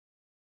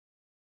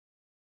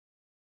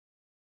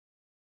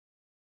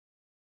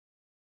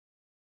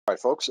All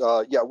right, folks.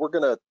 Yeah, we're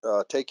going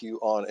to take you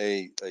on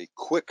a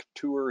quick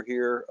tour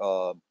here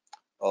of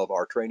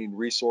our training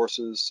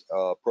resources,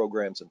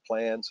 programs, and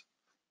plans.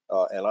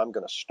 And I'm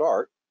going to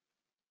start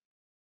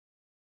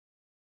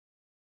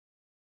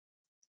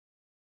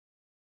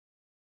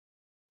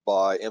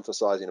by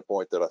emphasizing a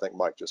point that I think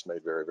Mike just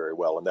made very, very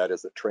well, and that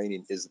is that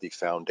training is the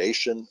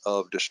foundation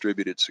of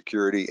distributed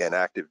security and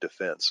active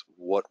defense.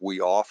 What we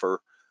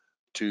offer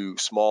to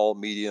small,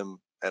 medium,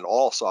 and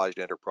all-sized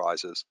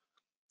enterprises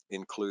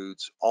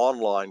includes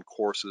online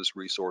courses,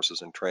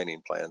 resources, and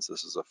training plans.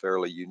 This is a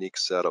fairly unique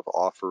set of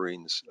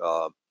offerings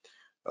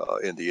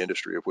in the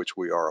industry of which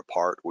we are a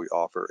part. We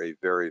offer a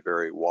very,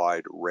 very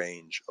wide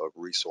range of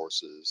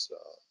resources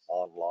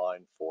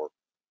online for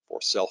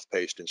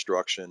self-paced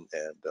instruction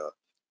and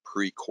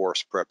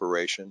pre-course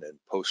preparation and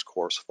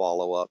post-course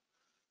follow-up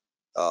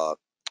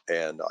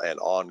and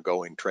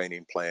ongoing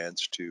training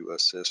plans to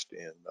assist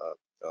in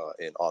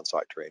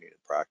on-site training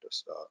and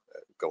practice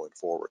going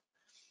forward.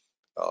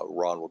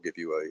 Ron will give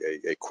you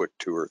a quick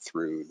tour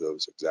through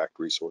those exact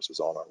resources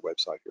on our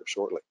website here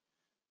shortly.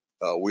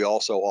 We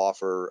also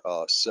offer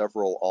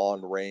several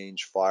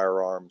on-range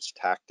firearms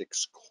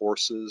tactics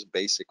courses,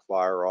 basic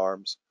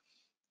firearms,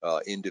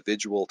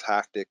 individual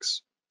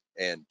tactics,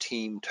 and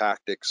team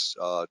tactics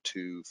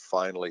to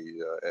finally,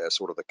 as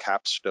sort of the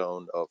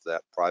capstone of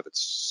that private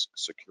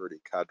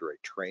security cadre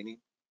training.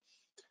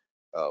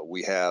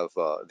 We have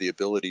the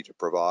ability to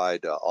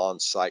provide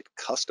on-site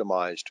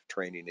customized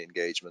training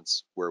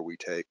engagements where we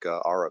take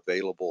our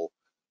available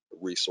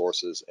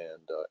resources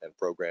and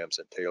programs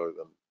and tailor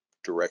them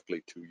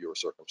directly to your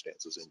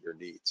circumstances and your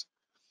needs.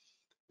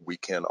 We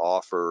can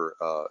offer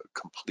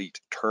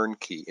complete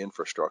turnkey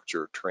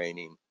infrastructure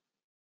training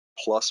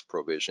plus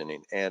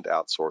provisioning and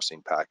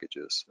outsourcing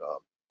packages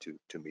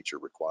to meet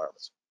your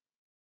requirements.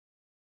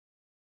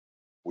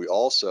 We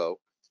also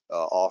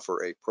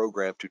offer a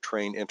program to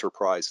train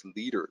enterprise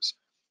leaders,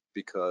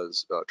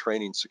 because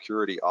training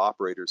security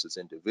operators as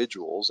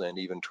individuals and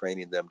even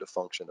training them to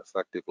function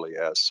effectively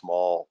as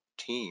small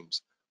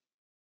teams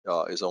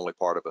is only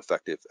part of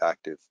effective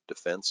active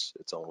defense.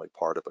 It's only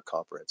part of a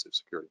comprehensive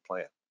security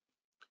plan.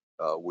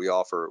 We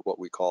offer what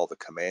we call the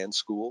Command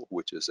School,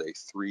 which is a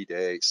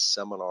 3-day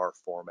seminar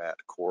format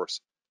course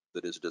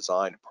that is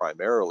designed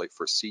primarily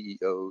for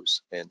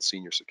CEOs and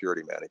senior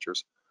security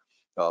managers,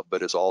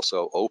 but is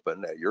also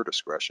open at your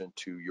discretion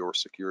to your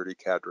security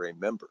cadre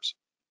members.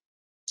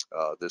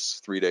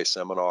 This 3-day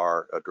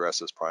seminar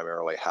addresses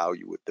primarily how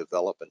you would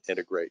develop and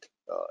integrate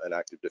an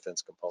active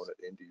defense component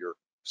into your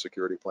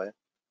security plan,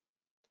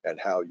 and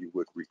how you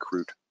would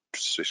recruit,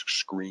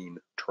 screen,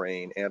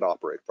 train, and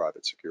operate a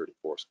private security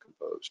force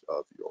composed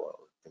of your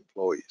own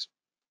employees.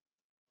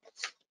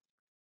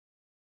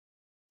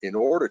 In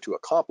order to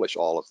accomplish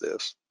all of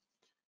this,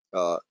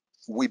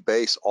 we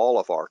base all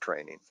of our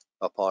training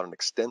upon an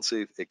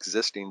extensive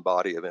existing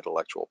body of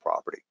intellectual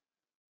property.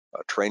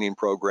 Training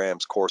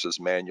programs, courses,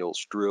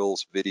 manuals,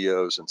 drills,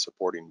 videos, and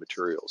supporting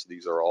materials.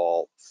 These are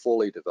all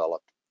fully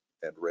developed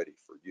and ready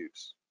for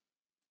use.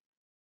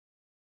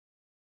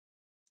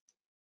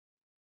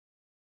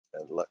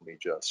 And let me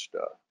just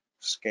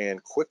scan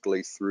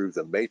quickly through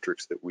the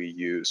matrix that we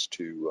use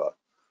to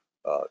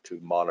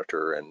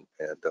monitor and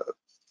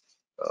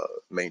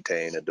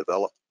maintain and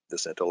develop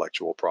this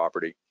intellectual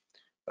property.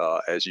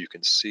 As you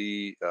can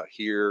see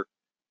here,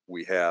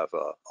 we have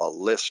a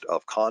list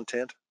of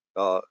content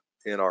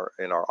in our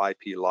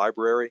IP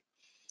library,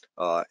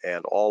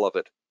 and all of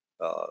it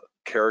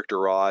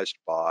characterized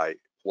by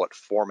what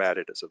format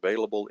it is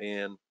available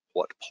in,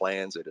 what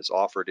plans it is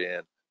offered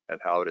in, and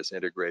how it is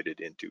integrated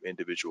into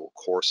individual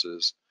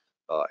courses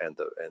and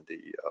the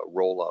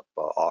roll-up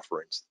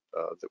offerings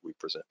that we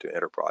present to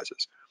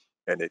enterprises.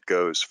 And it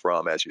goes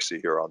from, as you see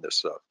here on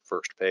this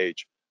first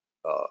page,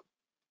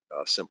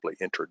 simply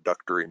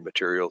introductory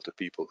material to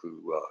people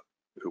who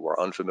are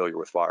unfamiliar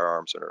with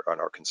firearms and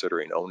are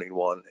considering owning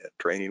one and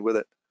training with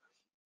it.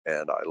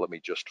 And let me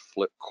just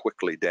flip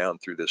quickly down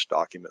through this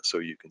document so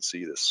you can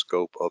see the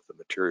scope of the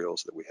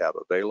materials that we have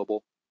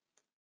available.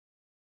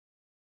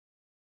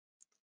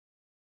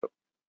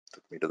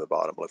 Took me to the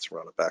bottom. Let's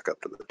run it back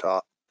up to the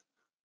top.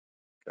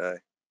 Okay.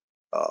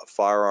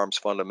 Firearms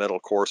fundamental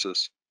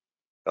courses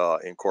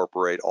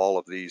incorporate all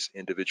of these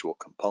individual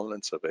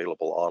components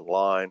available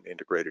online,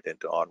 integrated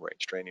into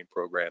on-range training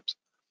programs,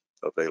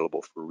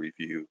 available for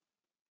review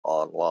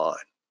online.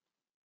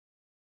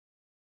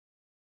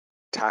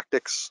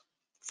 Tactics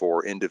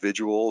for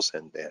individuals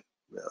and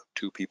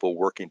two people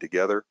working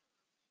together.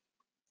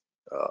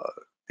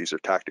 These are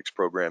tactics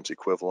programs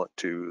equivalent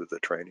to the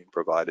training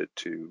provided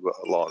to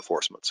law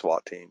enforcement,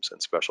 SWAT teams,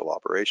 and special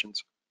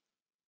operations.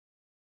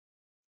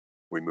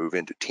 We move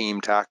into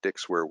team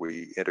tactics, where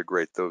we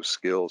integrate those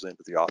skills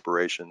into the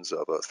operations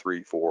of a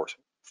 3, 4,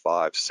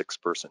 5,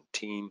 6-person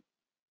team.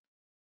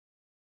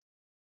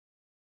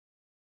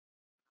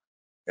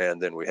 And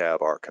then we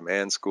have our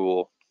Command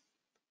School,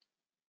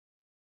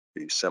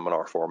 the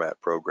seminar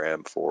format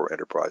program for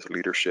enterprise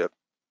leadership.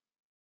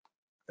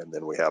 And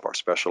then we have our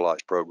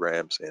specialized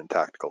programs in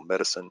tactical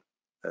medicine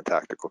and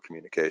tactical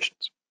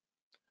communications.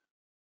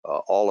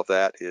 All of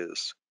that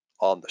is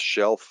on the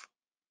shelf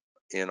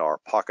in our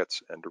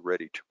pockets and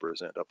ready to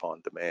present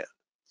upon demand.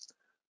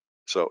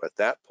 So at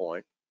that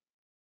point,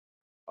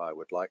 I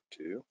would like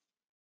to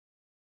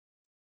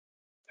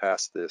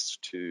pass this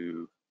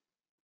to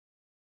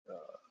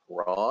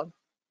Ron.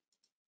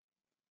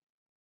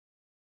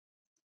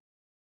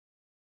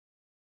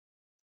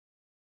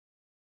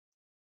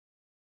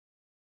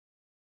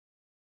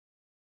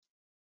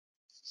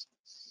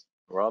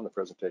 Ron, the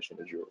presentation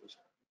is yours.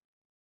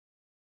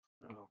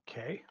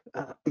 Okay,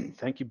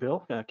 thank you,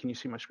 Bill. Can you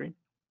see my screen?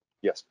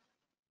 Yes.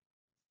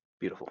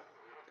 Beautiful.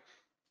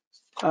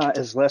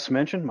 As Les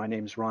mentioned, my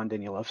name is Ron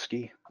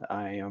Danielowski.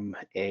 I am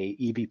a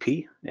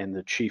EVP and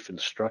the chief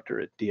instructor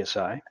at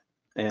DSI.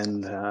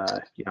 And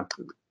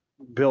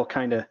Bill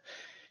kind of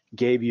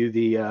gave you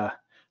the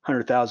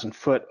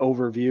 100,000-foot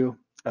overview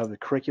of the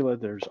curricula.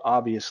 There's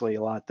obviously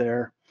a lot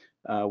there.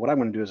 What I'm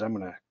going to do is I'm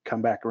going to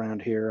come back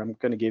around here. I'm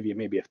going to give you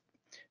maybe a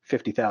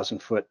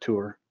 50,000-foot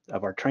tour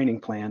of our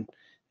training plan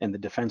and the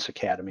Defense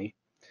Academy.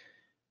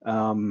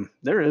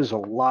 There is a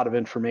lot of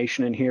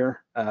information in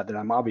here that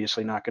I'm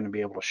obviously not going to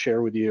be able to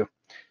share with you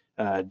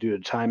due to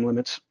time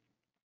limits.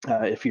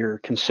 If you're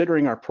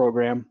considering our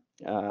program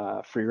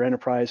for your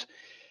enterprise,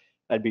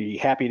 I'd be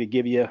happy to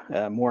give you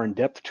a more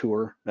in-depth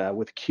tour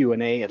with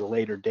Q&A at a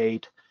later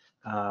date.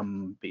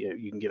 You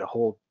can get a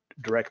hold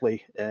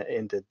directly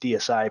into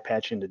DSI,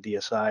 patch into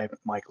DSI.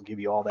 Mike will give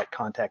you all that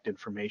contact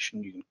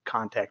information. You can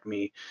contact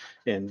me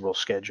and we'll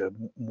schedule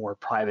a more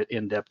private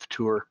in-depth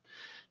tour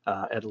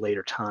at a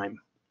later time.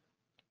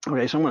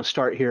 Okay, so I'm going to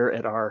start here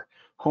at our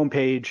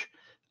homepage.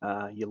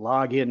 You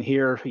log in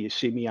here, you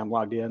see me, I'm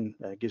logged in.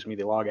 It gives me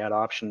the log out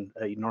option.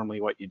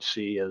 Normally what you'd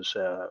see is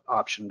an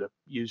option to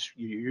use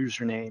your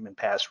username and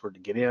password to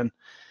get in.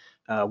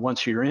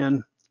 Once you're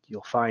in,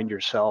 you'll find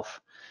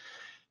yourself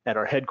at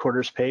our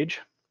headquarters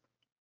page.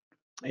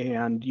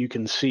 And you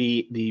can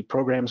see the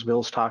programs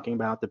Bill's talking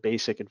about, the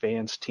basic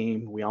advanced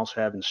team. We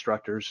also have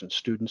instructors and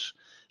students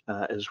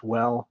as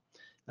well.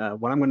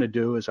 What I'm going to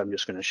do is I'm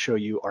just going to show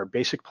you our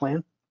basic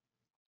plan.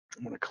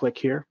 I'm going to click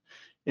here,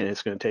 and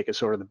it's going to take us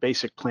sort of the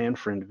basic plan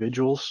for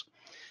individuals.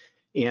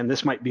 And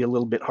this might be a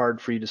little bit hard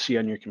for you to see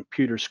on your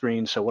computer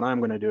screen. So what I'm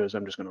going to do is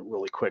I'm just going to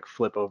really quick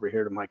flip over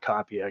here to my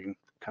copy. I can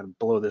kind of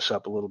blow this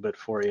up a little bit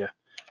for you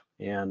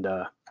and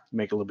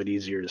make it a little bit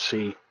easier to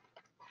see.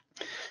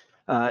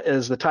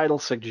 As the title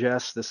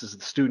suggests, this is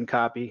the student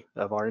copy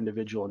of our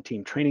individual and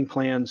team training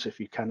plans. If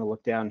you kind of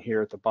look down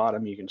here at the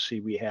bottom, you can see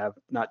we have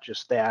not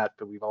just that,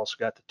 but we've also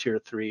got the tier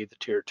 3, the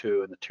tier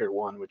 2, and the tier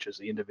 1, which is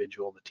the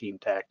individual, the team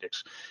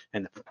tactics,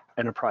 and the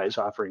enterprise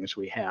offerings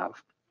we have.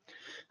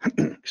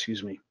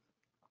 Excuse me.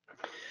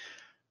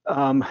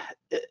 I'd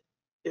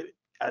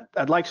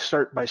like to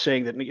start by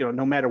saying that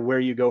no matter where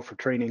you go for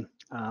training,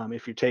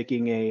 if you're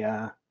taking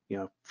a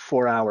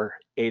 4-hour,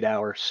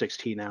 8-hour,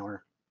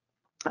 16-hour,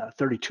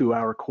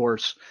 32-hour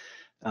course,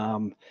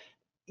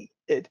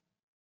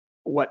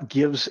 what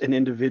gives an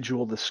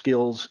individual the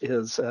skills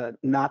is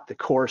not the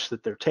course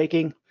that they're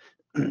taking.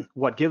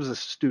 What gives the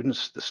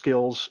students the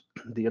skills,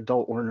 the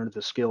adult learner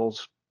the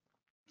skills,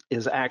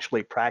 is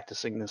actually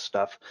practicing this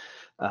stuff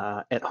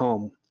at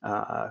home,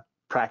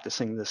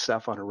 practicing this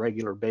stuff on a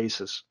regular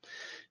basis.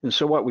 And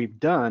so what we've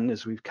done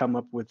is we've come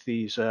up with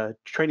these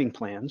training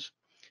plans,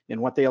 and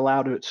what they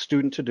allow a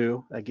student to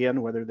do,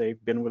 again, whether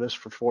they've been with us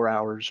for 4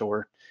 hours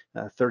or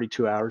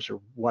 32 hours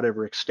or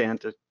whatever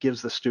extent, it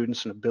gives the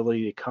students an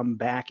ability to come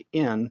back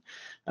in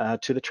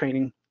to the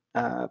training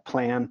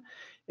plan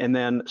and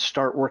then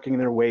start working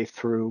their way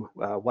through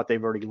what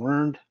they've already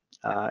learned.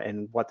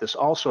 And what this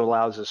also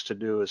allows us to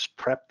do is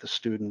prep the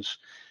students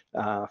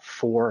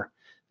for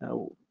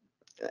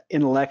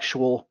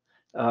intellectual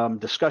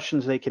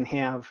discussions they can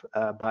have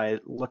by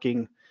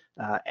looking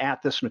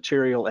at this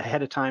material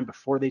ahead of time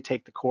before they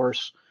take the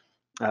course,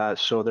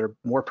 so they're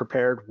more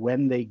prepared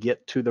when they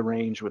get to the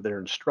range with their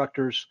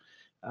instructors.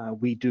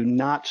 We do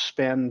not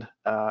spend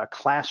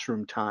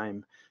classroom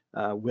time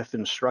with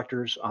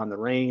instructors on the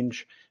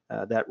range.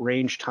 That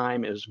range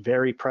time is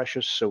very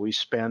precious, so we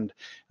spend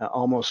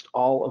almost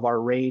all of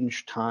our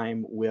range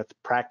time with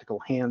practical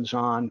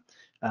hands-on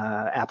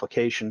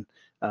application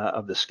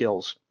of the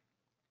skills.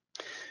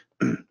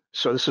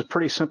 So this is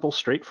pretty simple,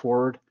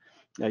 straightforward.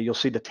 You'll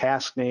see the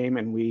task name,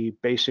 and we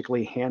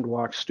basically hand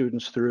walk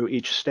students through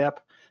each step.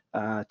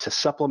 To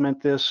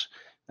supplement this,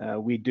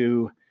 we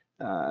do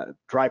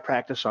dry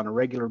practice on a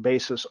regular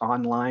basis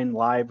online,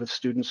 live with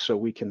students, so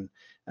we can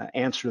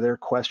answer their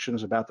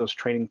questions about those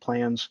training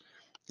plans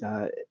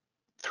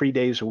 3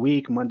 days a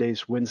week,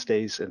 Mondays,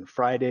 Wednesdays, and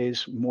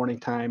Fridays. Morning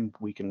time,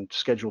 we can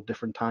schedule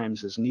different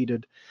times as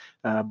needed,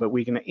 but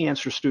we can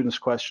answer students'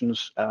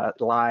 questions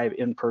live,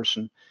 in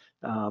person,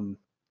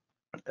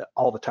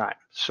 all the time.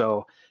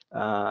 So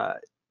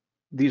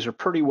these are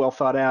pretty well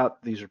thought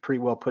out. These are pretty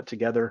well put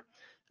together.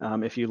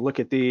 If you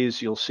look at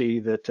these, you'll see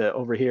that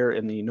over here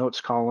in the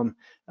notes column,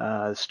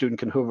 the student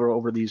can hover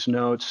over these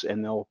notes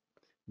and they'll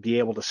be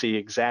able to see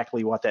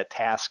exactly what that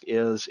task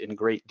is in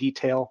great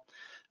detail.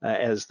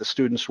 As the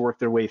students work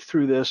their way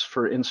through this,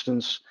 for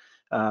instance,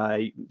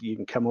 You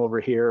can come over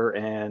here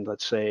and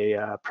let's say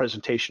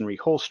presentation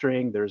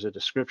reholstering. There's a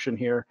description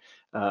here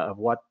of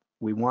what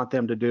we want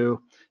them to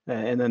do,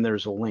 and then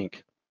there's a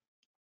link.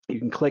 You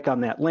can click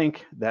on that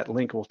link. That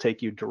link will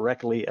take you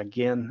directly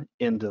again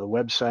into the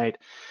website.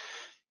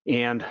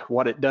 And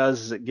what it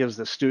does is it gives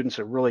the students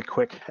a really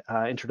quick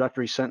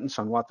introductory sentence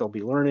on what they'll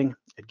be learning.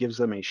 It gives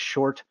them a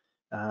short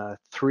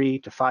 3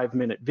 to 5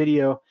 minute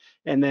video,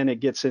 and then it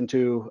gets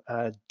into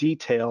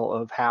detail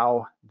of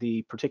how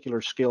the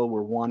particular skill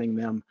we're wanting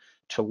them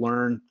to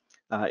learn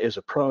is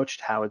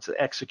approached, how it's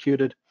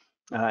executed,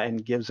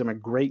 and gives them a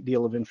great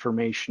deal of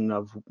information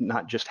of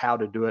not just how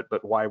to do it,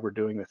 but why we're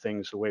doing the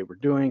things the way we're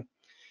doing.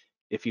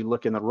 If you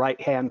look in the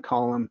right-hand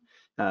column,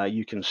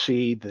 you can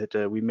see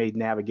that we made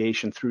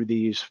navigation through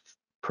these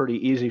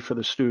pretty easy for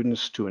the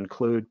students to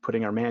include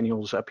putting our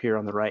manuals up here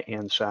on the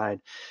right-hand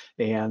side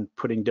and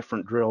putting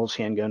different drills,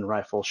 handgun,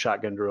 rifle,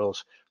 shotgun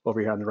drills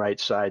over here on the right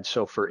side.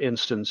 So for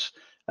instance,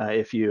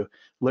 if you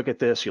look at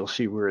this, you'll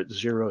see we're at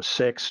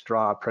 06,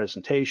 draw a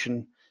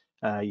presentation.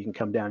 You can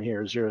come down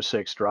here,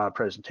 06, draw a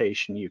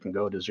presentation. You can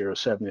go to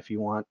 07 if you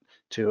want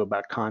to,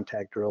 about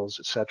contact drills,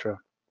 etc.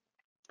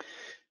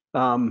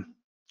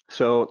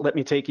 So let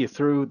me take you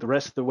through the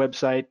rest of the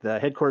website. The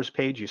headquarters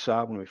page you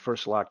saw when we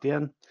first logged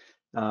in.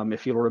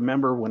 If you'll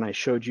remember when I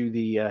showed you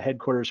the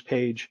headquarters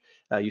page,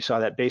 you saw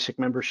that basic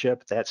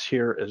membership. That's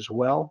here as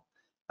well.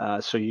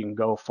 So you can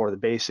go for the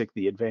basic,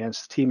 the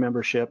advanced team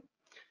membership.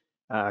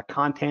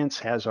 Contents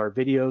has our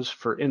videos.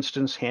 For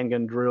instance,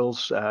 handgun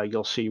drills,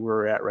 you'll see where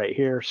we're at right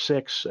here,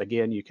 6.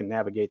 Again, you can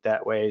navigate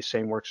that way.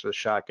 Same works for the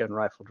shotgun,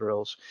 rifle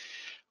drills.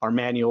 Our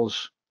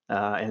manuals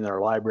and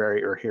our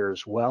library are here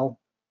as well.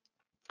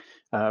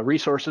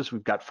 Resources,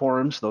 we've got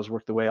forums. Those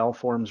work the way all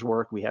forums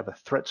work. We have a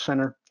threat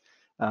center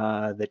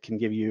that can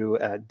give you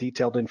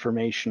detailed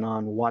information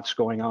on what's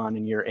going on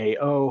in your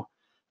AO.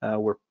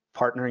 We're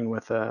partnering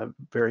with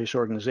various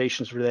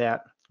organizations for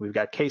that. We've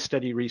got case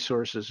study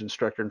resources,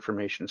 instructor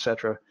information,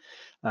 etc.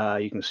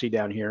 You can see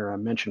down here, I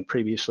mentioned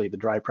previously the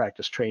dry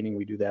practice training.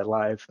 We do that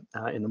live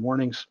in the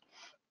mornings.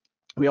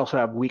 We also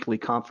have weekly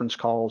conference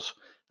calls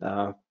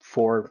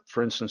for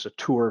instance, a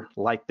tour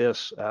like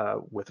this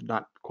with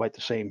not quite the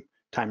same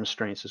time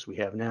restraints as we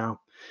have now.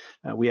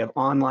 We have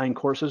online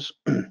courses.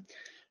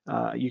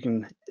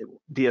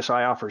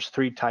 DSI offers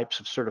 3 types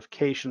of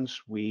certifications.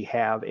 We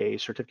have a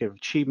certificate of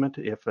achievement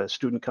if a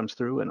student comes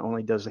through and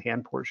only does the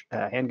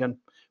handgun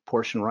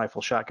portion,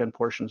 rifle, shotgun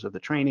portions of the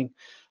training.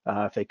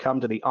 If they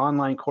come to the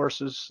online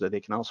courses,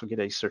 they can also get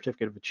a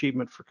certificate of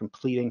achievement for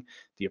completing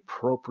the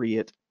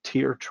appropriate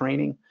tier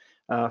training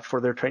for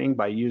their training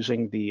by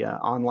using the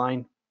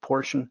online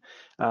portion,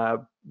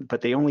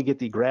 but they only get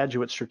the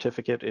graduate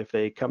certificate if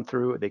they come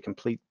through, they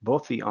complete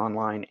both the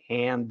online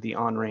and the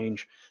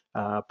on-range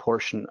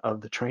portion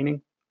of the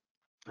training.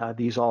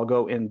 These all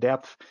go in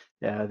depth.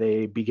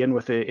 They begin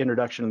with the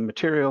introduction of the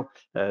material.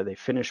 They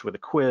finish with a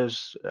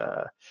quiz.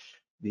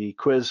 The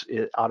quiz,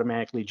 it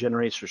automatically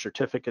generates a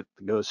certificate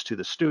that goes to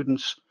the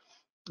students,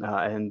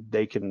 and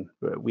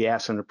we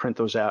ask them to print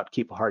those out,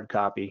 keep a hard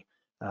copy,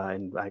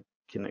 and I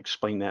can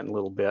explain that in a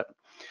little bit.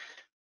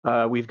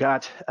 We've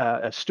got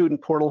a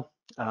student portal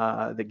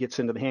that gets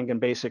into the handgun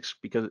basics,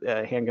 because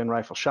handgun,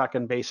 rifle,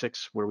 shotgun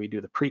basics, where we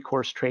do the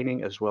pre-course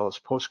training as well as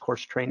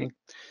post-course training.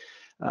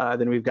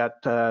 Then we've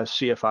got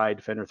CFI,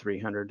 Defender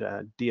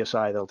 300,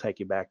 DSI. That'll take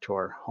you back to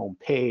our home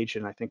page.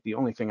 And I think the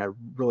only thing I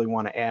really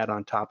want to add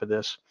on top of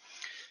this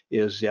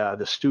is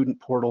the student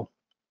portal.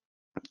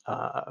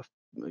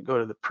 Go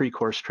to the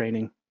pre-course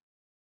training.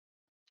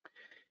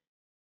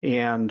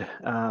 And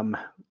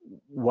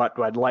what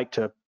I'd like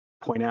to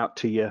point out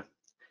to you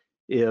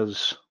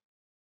is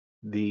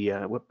the,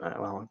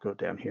 I'll go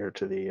down here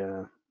to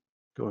the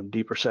go in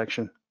deeper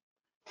section.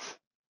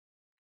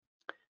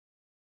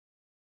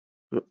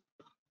 I'll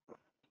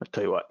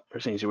tell you what,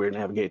 there's an easy way to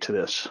navigate to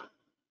this.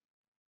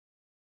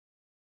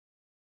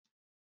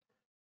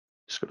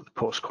 Just go to the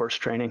post-course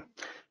training.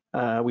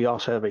 We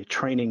also have a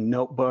training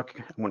notebook.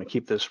 I want to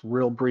keep this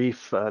real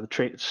brief.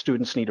 The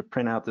students need to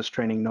print out this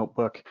training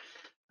notebook,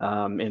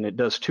 and it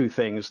does 2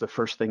 things. The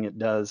first thing it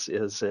does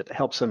is it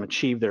helps them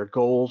achieve their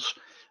goals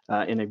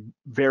in a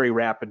very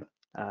rapid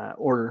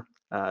order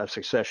of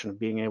succession, of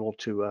being able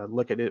to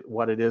look at it,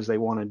 what it is they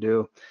want to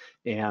do,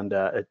 and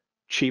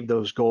achieve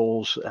those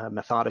goals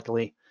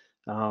methodically.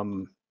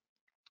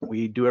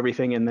 We do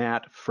everything in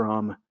that,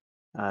 from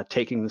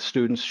taking the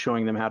students,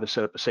 showing them how to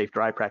set up a safe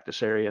dry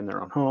practice area in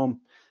their own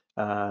home,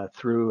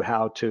 through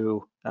how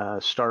to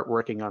start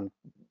working on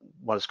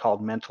what is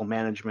called mental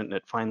management, and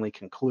it finally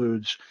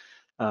concludes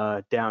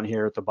down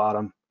here at the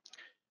bottom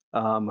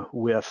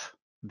with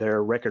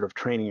their record of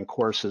training and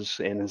courses.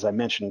 And as I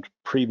mentioned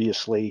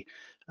previously,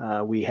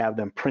 we have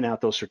them print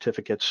out those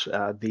certificates.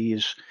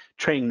 These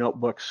training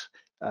notebooks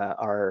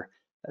are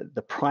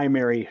the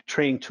primary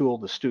training tool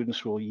the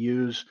students will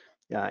use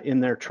in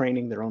their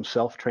training, their own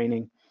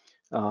self-training.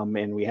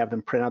 And we have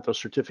them print out those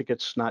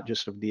certificates, not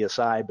just of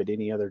DSI, but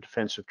any other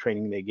defensive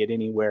training they get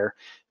anywhere.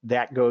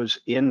 That goes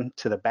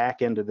into the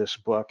back end of this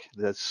book.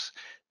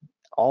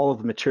 All of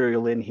the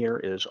material in here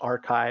is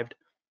archived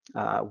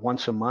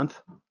once a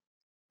month.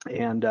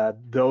 And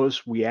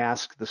those, we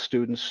ask the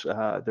students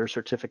their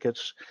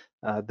certificates,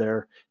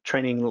 their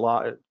training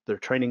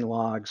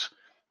logs,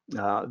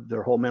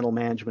 their whole mental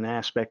management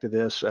aspect of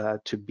this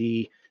to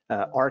be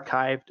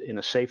archived in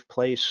a safe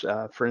place,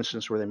 for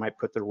instance, where they might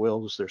put their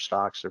wills, their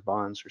stocks, their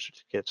bonds, their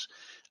certificates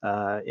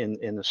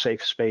in a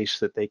safe space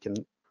that they can,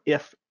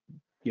 if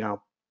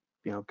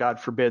God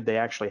forbid they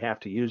actually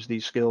have to use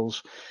these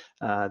skills,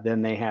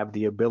 then they have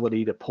the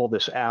ability to pull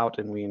this out,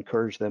 and we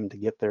encourage them to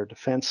get their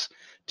defense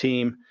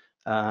team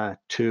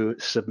to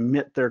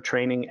submit their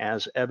training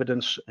as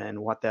evidence. And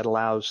what that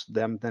allows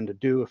them then to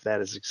do, if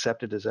that is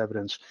accepted as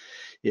evidence,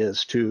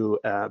 is to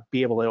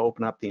be able to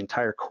open up the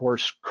entire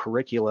course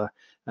curricula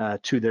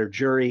to their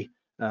jury,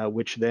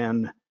 which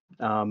then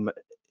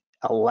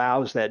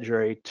allows that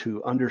jury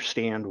to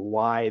understand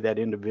why that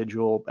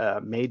individual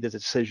made the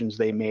decisions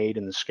they made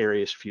in the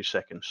scariest few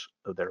seconds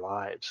of their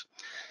lives.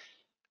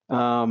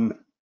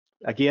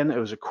 Again, it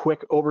was a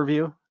quick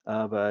overview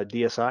of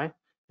DSI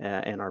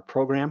and our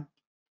program.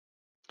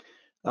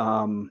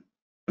 And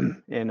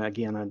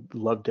again, I'd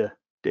love to,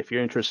 if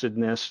you're interested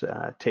in this,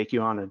 take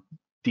you on a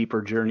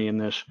deeper journey in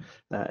this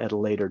at a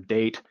later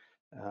date.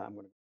 I'm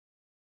going to